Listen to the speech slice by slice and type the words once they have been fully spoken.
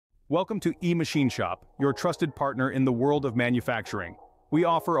Welcome to eMachineShop, your trusted partner in the world of manufacturing. We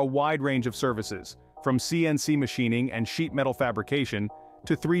offer a wide range of services, from CNC machining and sheet metal fabrication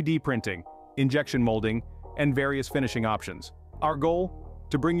to 3D printing, injection molding, and various finishing options. Our goal?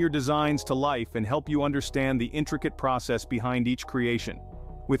 To bring your designs to life and help you understand the intricate process behind each creation.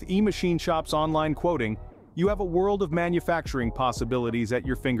 With eMachineShop's online quoting, you have a world of manufacturing possibilities at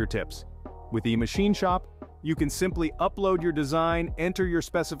your fingertips. With eMachineShop, you can simply upload your design, enter your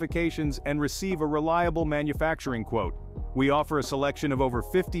specifications, and receive a reliable manufacturing quote. We offer a selection of over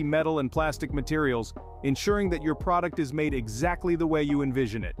 50 metal and plastic materials, ensuring that your product is made exactly the way you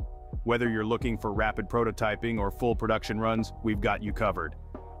envision it. Whether you're looking for rapid prototyping or full production runs, we've got you covered.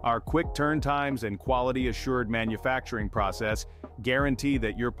 Our quick turn times and quality-assured manufacturing process guarantee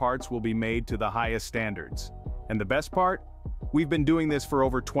that your parts will be made to the highest standards. And the best part? We've been doing this for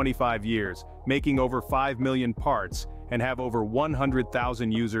over 25 years, making over 5 million parts, and have over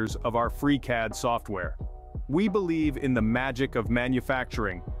 100,000 users of our free CAD software. We believe in the magic of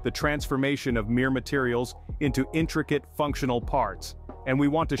manufacturing, the transformation of mere materials into intricate, functional parts, and we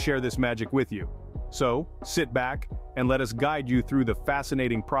want to share this magic with you. So, sit back and let us guide you through the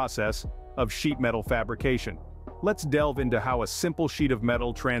fascinating process of sheet metal fabrication. Let's delve into how a simple sheet of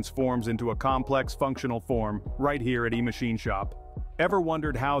metal transforms into a complex functional form right here at eMachineShop. Ever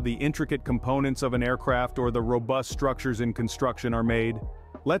wondered how the intricate components of an aircraft or the robust structures in construction are made?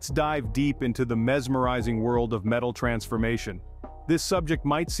 Let's dive deep into the mesmerizing world of metal transformation. This subject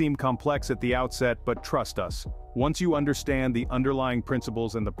might seem complex at the outset, but trust us, once you understand the underlying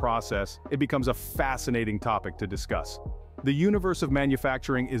principles and the process, it becomes a fascinating topic to discuss. The universe of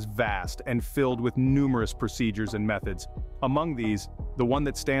manufacturing is vast and filled with numerous procedures and methods. Among these, the one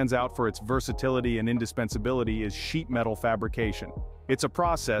that stands out for its versatility and indispensability is sheet metal fabrication. It's a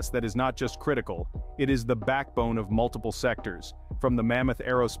process that is not just critical, it is the backbone of multiple sectors, from the mammoth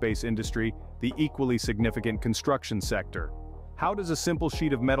aerospace industry, the equally significant construction sector. How does a simple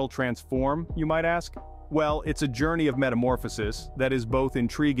sheet of metal transform, you might ask? Well, it's a journey of metamorphosis that is both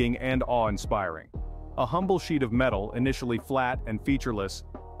intriguing and awe-inspiring. A humble sheet of metal, initially flat and featureless,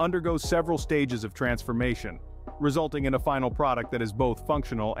 undergoes several stages of transformation, resulting in a final product that is both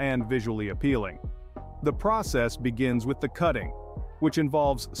functional and visually appealing. The process begins with the cutting, which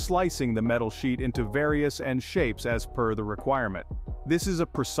involves slicing the metal sheet into various shapes as per the requirement. This is a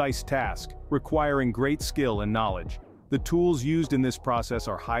precise task, requiring great skill and knowledge. The tools used in this process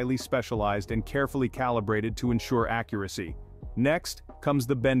are highly specialized and carefully calibrated to ensure accuracy. Next comes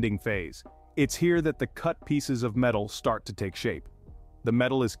the bending phase. It's here that the cut pieces of metal start to take shape. The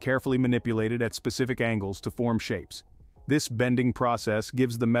metal is carefully manipulated at specific angles to form shapes. This bending process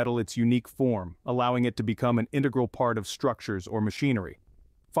gives the metal its unique form, allowing it to become an integral part of structures or machinery.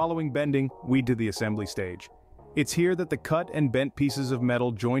 Following bending, we do the assembly stage. It's here that the cut and bent pieces of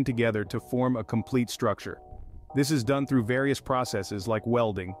metal join together to form a complete structure. This is done through various processes like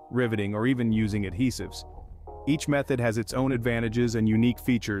welding, riveting, or even using adhesives. Each method has its own advantages and unique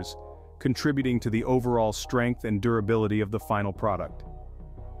features, contributing to the overall strength and durability of the final product.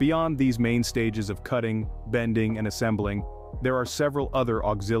 Beyond these main stages of cutting, bending, and assembling, there are several other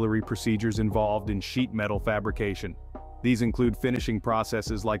auxiliary procedures involved in sheet metal fabrication. These include finishing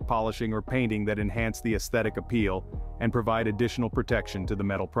processes like polishing or painting that enhance the aesthetic appeal and provide additional protection to the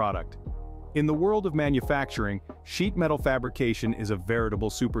metal product. In the world of manufacturing, sheet metal fabrication is a veritable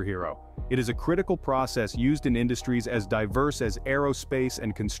superhero. It is a critical process used in industries as diverse as aerospace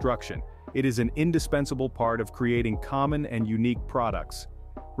and construction. It is an indispensable part of creating common and unique products.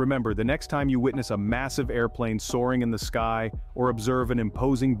 Remember, the next time you witness a massive airplane soaring in the sky or observe an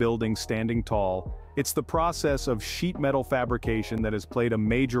imposing building standing tall, it's the process of sheet metal fabrication that has played a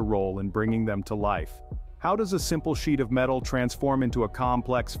major role in bringing them to life. How does a simple sheet of metal transform into a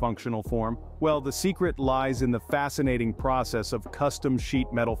complex functional form? Well, the secret lies in the fascinating process of custom sheet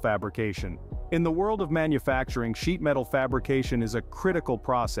metal fabrication. In the world of manufacturing, sheet metal fabrication is a critical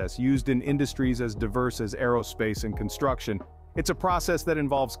process used in industries as diverse as aerospace and construction. It's a process that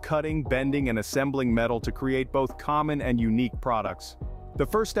involves cutting, bending, and assembling metal to create both common and unique products. The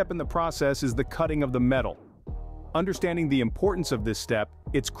first step in the process is the cutting of the metal. Understanding the importance of this step,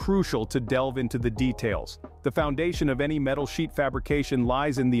 it's crucial to delve into the details. The foundation of any metal sheet fabrication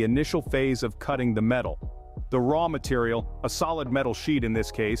lies in the initial phase of cutting the metal. The raw material, a solid metal sheet in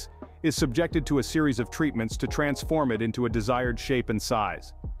this case, is subjected to a series of treatments to transform it into a desired shape and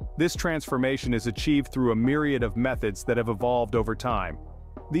size. This transformation is achieved through a myriad of methods that have evolved over time.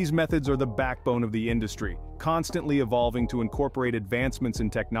 These methods are the backbone of the industry, constantly evolving to incorporate advancements in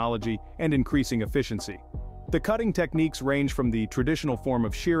technology and increasing efficiency. The cutting techniques range from the traditional form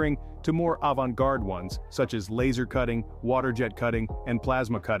of shearing to more avant-garde ones, such as laser cutting, water jet cutting, and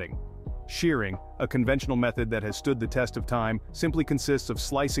plasma cutting. Shearing, a conventional method that has stood the test of time, simply consists of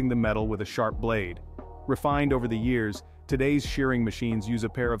slicing the metal with a sharp blade. Refined over the years, today's shearing machines use a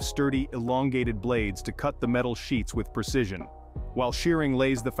pair of sturdy, elongated blades to cut the metal sheets with precision. While shearing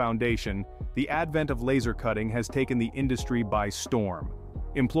lays the foundation, the advent of laser cutting has taken the industry by storm.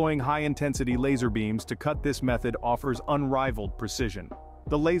 Employing high-intensity laser beams to cut this method offers unrivaled precision.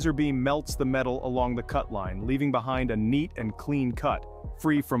 The laser beam melts the metal along the cut line, leaving behind a neat and clean cut,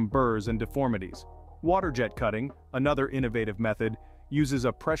 free from burrs and deformities. Water jet cutting, another innovative method, uses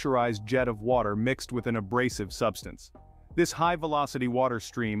a pressurized jet of water mixed with an abrasive substance. This high-velocity water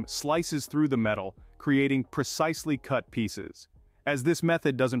stream slices through the metal, creating precisely cut pieces. As this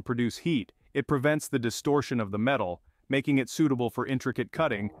method doesn't produce heat, it prevents the distortion of the metal, making it suitable for intricate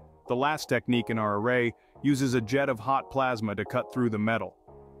cutting. The last technique in our array uses a jet of hot plasma to cut through the metal.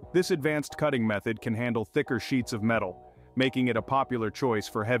 This advanced cutting method can handle thicker sheets of metal, making it a popular choice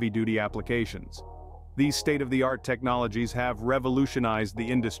for heavy-duty applications. These state-of-the-art technologies have revolutionized the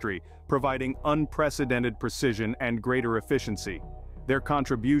industry, providing unprecedented precision and greater efficiency. Their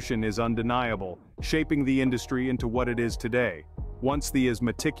contribution is undeniable, shaping the industry into what it is today. Once the is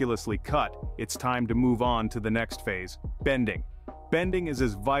meticulously cut, it's time to move on to the next phase, bending. Bending is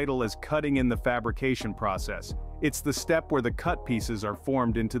as vital as cutting in the fabrication process. It's the step where the cut pieces are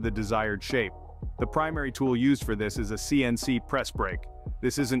formed into the desired shape. The primary tool used for this is a CNC press brake.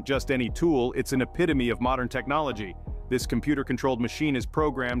 This isn't just any tool, it's an epitome of modern technology. This computer-controlled machine is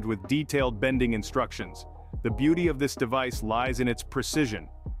programmed with detailed bending instructions. The beauty of this device lies in its precision.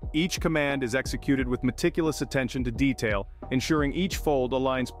 Each command is executed with meticulous attention to detail, ensuring each fold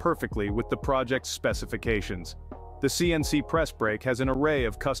aligns perfectly with the project's specifications. The CNC press brake has an array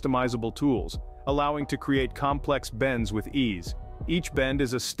of customizable tools, allowing to create complex bends with ease. Each bend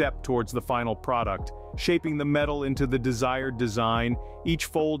is a step towards the final product, shaping the metal into the desired design, each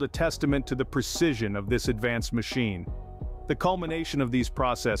fold a testament to the precision of this advanced machine. The culmination of these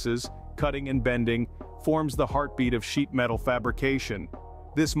processes, cutting and bending, forms the heartbeat of sheet metal fabrication.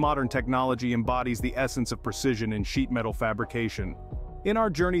 This modern technology embodies the essence of precision in sheet metal fabrication. In our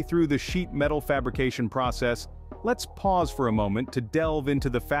journey through the sheet metal fabrication process, let's pause for a moment to delve into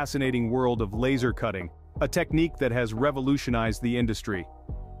the fascinating world of laser cutting, a technique that has revolutionized the industry.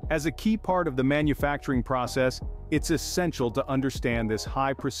 As a key part of the manufacturing process, it's essential to understand this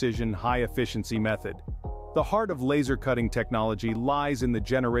high-precision, high-efficiency method. The heart of laser cutting technology lies in the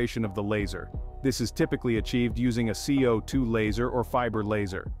generation of the laser. This is typically achieved using a CO2 laser or fiber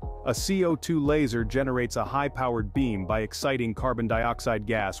laser. A CO2 laser generates a high-powered beam by exciting carbon dioxide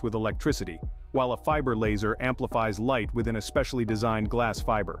gas with electricity, while a fiber laser amplifies light within a specially designed glass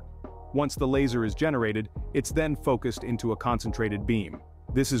fiber. Once the laser is generated, it's then focused into a concentrated beam.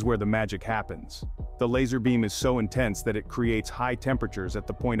 This is where the magic happens. The laser beam is so intense that it creates high temperatures at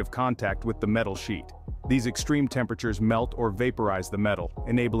the point of contact with the metal sheet. These extreme temperatures melt or vaporize the metal,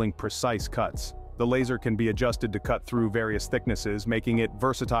 enabling precise cuts. The laser can be adjusted to cut through various thicknesses, making it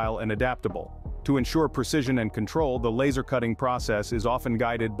versatile and adaptable. To ensure precision and control, the laser cutting process is often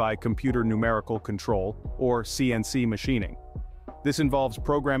guided by computer numerical control, or CNC machining. This involves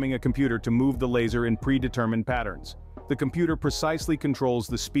programming a computer to move the laser in predetermined patterns. The computer precisely controls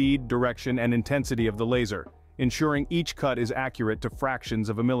the speed, direction, and intensity of the laser, ensuring each cut is accurate to fractions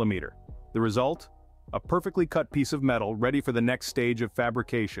of a millimeter. The result? A perfectly cut piece of metal ready for the next stage of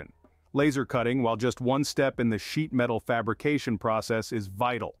fabrication. Laser cutting, while just one step in the sheet metal fabrication process, is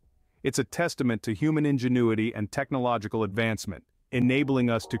vital. It's a testament to human ingenuity and technological advancement, enabling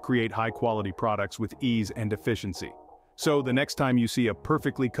us to create high-quality products with ease and efficiency. So, the next time you see a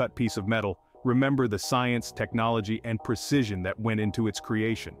perfectly cut piece of metal, remember the science, technology, and precision that went into its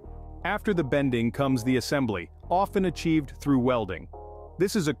creation. After the bending comes the assembly, often achieved through welding.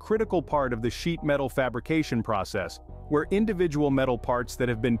 This is a critical part of the sheet metal fabrication process, where individual metal parts that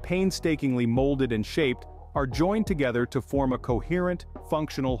have been painstakingly molded and shaped are joined together to form a coherent,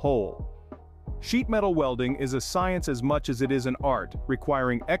 functional whole. Sheet metal welding is a science as much as it is an art,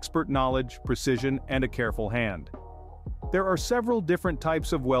 requiring expert knowledge, precision, and a careful hand. There are several different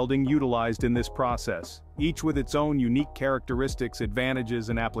types of welding utilized in this process, each with its own unique characteristics, advantages,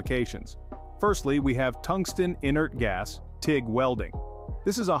 and applications. Firstly, we have tungsten inert gas, TIG welding.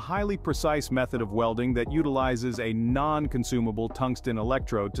 This is a highly precise method of welding that utilizes a non-consumable tungsten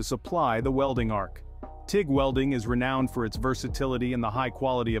electrode to supply the welding arc. TIG welding is renowned for its versatility and the high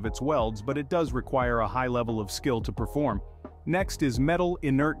quality of its welds, but it does require a high level of skill to perform. Next is metal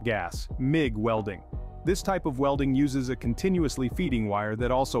inert gas, MIG welding. This type of welding uses a continuously feeding wire that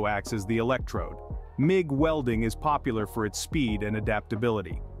also acts as the electrode. MIG welding is popular for its speed and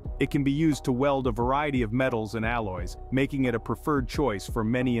adaptability. It can be used to weld a variety of metals and alloys, making it a preferred choice for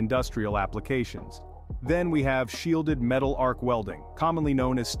many industrial applications. Then we have shielded metal arc welding, commonly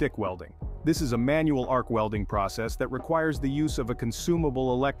known as stick welding. This is a manual arc welding process that requires the use of a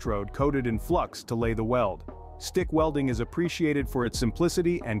consumable electrode coated in flux to lay the weld. Stick welding is appreciated for its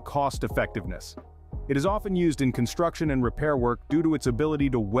simplicity and cost-effectiveness. It is often used in construction and repair work due to its ability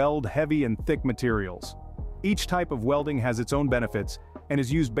to weld heavy and thick materials. Each type of welding has its own benefits and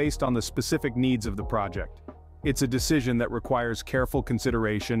is used based on the specific needs of the project. It's a decision that requires careful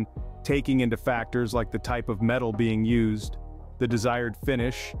consideration, taking into factors like the type of metal being used, the desired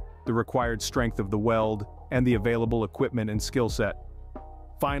finish, the required strength of the weld, and the available equipment and skill set.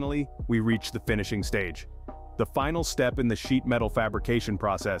 Finally, we reach the finishing stage. The final step in the sheet metal fabrication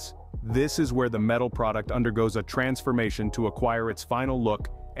process. This is where the metal product undergoes a transformation to acquire its final look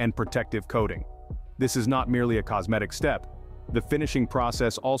and protective coating. This is not merely a cosmetic step. The finishing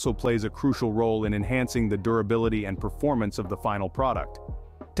process also plays a crucial role in enhancing the durability and performance of the final product.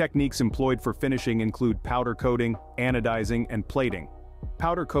 Techniques employed for finishing include powder coating, anodizing, and plating.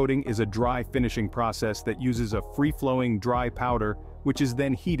 Powder coating is a dry finishing process that uses a free-flowing dry powder which is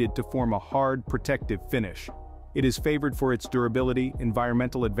then heated to form a hard, protective finish. It is favored for its durability,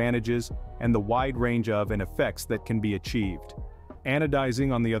 environmental advantages, and the wide range of and effects that can be achieved.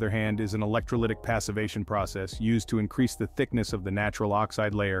 Anodizing, on the other hand, is an electrolytic passivation process used to increase the thickness of the natural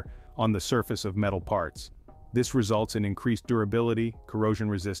oxide layer on the surface of metal parts. This results in increased durability, corrosion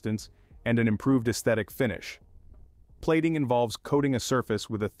resistance, and an improved aesthetic finish. Plating involves coating a surface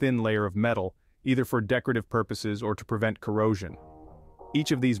with a thin layer of metal, either for decorative purposes or to prevent corrosion.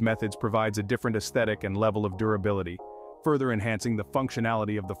 Each of these methods provides a different aesthetic and level of durability, further enhancing the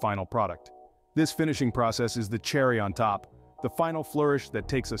functionality of the final product. This finishing process is the cherry on top, the final flourish that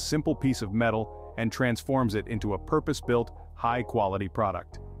takes a simple piece of metal and transforms it into a purpose-built, high-quality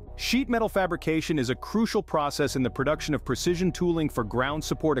product. Sheet metal fabrication is a crucial process in the production of precision tooling for ground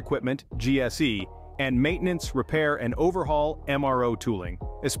support equipment, GSE, and maintenance, repair, and overhaul, MRO tooling,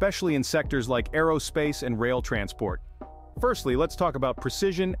 especially in sectors like aerospace and rail transport. Firstly, let's talk about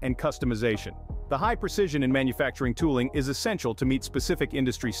precision and customization. The high precision in manufacturing tooling is essential to meet specific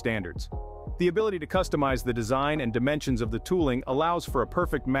industry standards. The ability to customize the design and dimensions of the tooling allows for a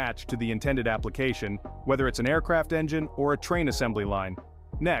perfect match to the intended application, whether it's an aircraft engine or a train assembly line.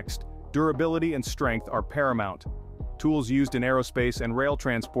 Next, durability and strength are paramount. Tools used in aerospace and rail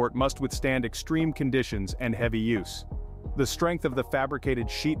transport must withstand extreme conditions and heavy use. The strength of the fabricated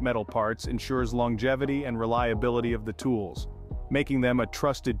sheet metal parts ensures longevity and reliability of the tools, making them a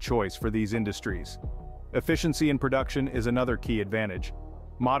trusted choice for these industries. Efficiency in production is another key advantage.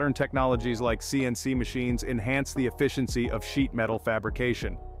 Modern technologies like CNC machines enhance the efficiency of sheet metal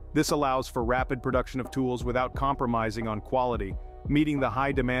fabrication. This allows for rapid production of tools without compromising on quality, meeting the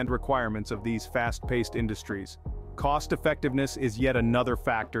high demand requirements of these fast-paced industries. Cost-effectiveness is yet another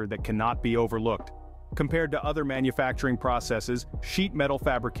factor that cannot be overlooked. Compared to other manufacturing processes, sheet metal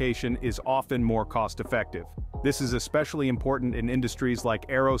fabrication is often more cost-effective. This is especially important in industries like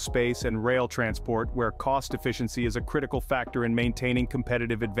aerospace and rail transport, where cost efficiency is a critical factor in maintaining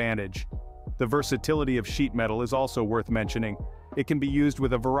competitive advantage. The versatility of sheet metal is also worth mentioning. It can be used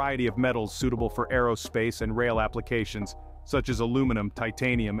with a variety of metals suitable for aerospace and rail applications, such as aluminum,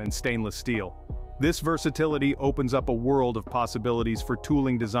 titanium, and stainless steel. This versatility opens up a world of possibilities for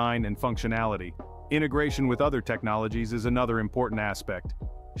tooling design and functionality. Integration with other technologies is another important aspect.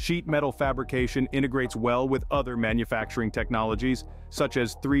 Sheet metal fabrication integrates well with other manufacturing technologies, such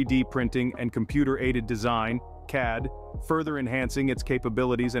as 3D printing and computer-aided design, CAD, further enhancing its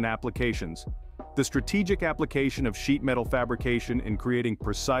capabilities and applications. The strategic application of sheet metal fabrication in creating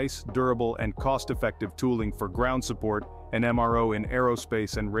precise, durable, and cost-effective tooling for ground support and MRO in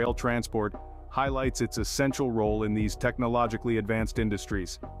aerospace and rail transport highlights its essential role in these technologically advanced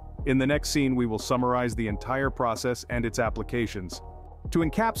industries. In the next scene, we will summarize the entire process and its applications. To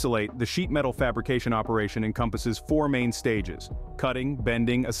encapsulate, the sheet metal fabrication operation encompasses 4 main stages: cutting,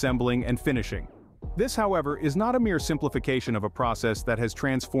 bending, assembling, and finishing. This, however, is not a mere simplification of a process that has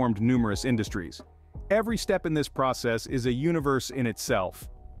transformed numerous industries. Every step in this process is a universe in itself.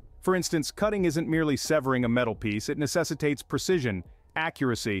 For instance, cutting isn't merely severing a metal piece, it necessitates precision,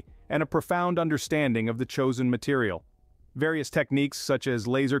 accuracy, and a profound understanding of the chosen material. Various techniques such as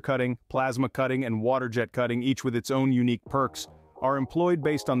laser cutting, plasma cutting, and water jet cutting, each with its own unique perks, are employed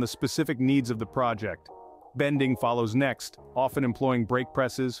based on the specific needs of the project. Bending follows next, often employing brake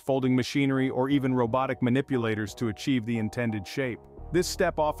presses, folding machinery, or even robotic manipulators to achieve the intended shape. This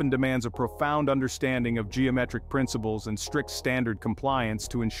step often demands a profound understanding of geometric principles and strict standard compliance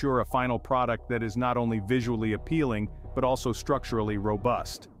to ensure a final product that is not only visually appealing, but also structurally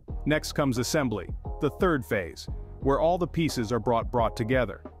robust. Next comes assembly, the third phase, where all the pieces are brought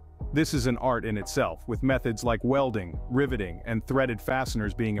together. This is an art in itself, with methods like welding, riveting, and threaded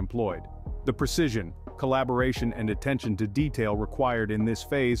fasteners being employed. The precision, collaboration, and attention to detail required in this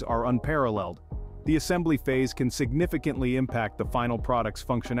phase are unparalleled. The assembly phase can significantly impact the final product's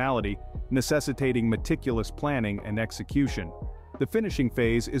functionality, necessitating meticulous planning and execution. The finishing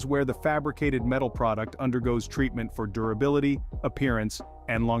phase is where the fabricated metal product undergoes treatment for durability, appearance,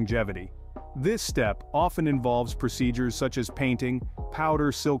 and longevity. This step often involves procedures such as painting,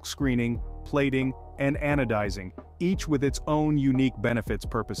 powder silk screening, plating, and anodizing, each with its own unique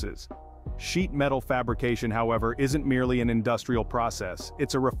purposes. Sheet metal fabrication, however, isn't merely an industrial process.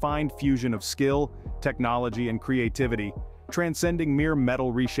 It's a refined fusion of skill, technology, and creativity, transcending mere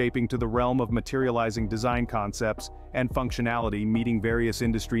metal reshaping to the realm of materializing design concepts and functionality meeting various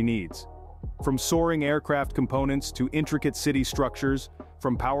industry needs. From soaring aircraft components to intricate city structures,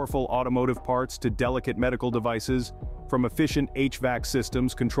 from powerful automotive parts to delicate medical devices, from efficient HVAC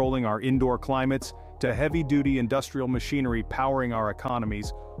systems controlling our indoor climates to heavy-duty industrial machinery powering our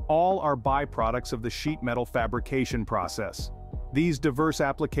economies, all are byproducts of the sheet metal fabrication process. These diverse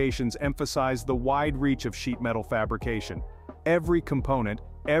applications emphasize the wide reach of sheet metal fabrication. Every component,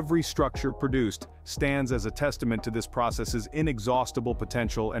 every structure produced, stands as a testament to this process's inexhaustible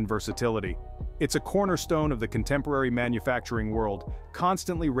potential and versatility. It's a cornerstone of the contemporary manufacturing world,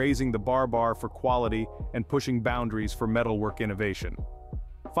 constantly raising the bar for quality and pushing boundaries for metalwork innovation.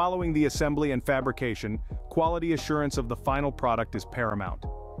 Following the assembly and fabrication, quality assurance of the final product is paramount.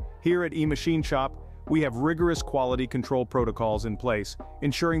 Here at eMachineShop, we have rigorous quality control protocols in place,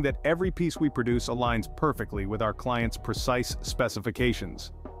 ensuring that every piece we produce aligns perfectly with our clients' precise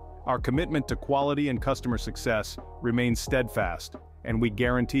specifications. Our commitment to quality and customer success remains steadfast, and we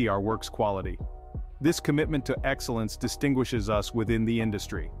guarantee our work's quality. This commitment to excellence distinguishes us within the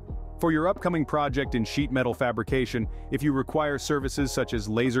industry. For your upcoming project in sheet metal fabrication, if you require services such as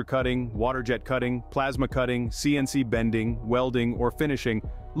laser cutting, water jet cutting, plasma cutting, CNC bending, welding, or finishing,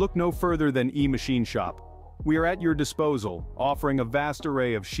 look no further than eMachineShop. We are at your disposal, offering a vast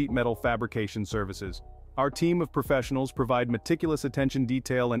array of sheet metal fabrication services. Our team of professionals provide meticulous attention,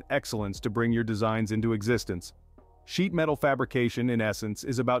 detail, and excellence to bring your designs into existence. Sheet metal fabrication, in essence,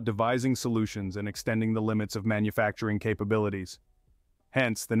 is about devising solutions and extending the limits of manufacturing capabilities.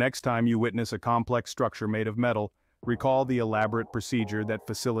 Hence, the next time you witness a complex structure made of metal, recall the elaborate procedure that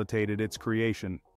facilitated its creation.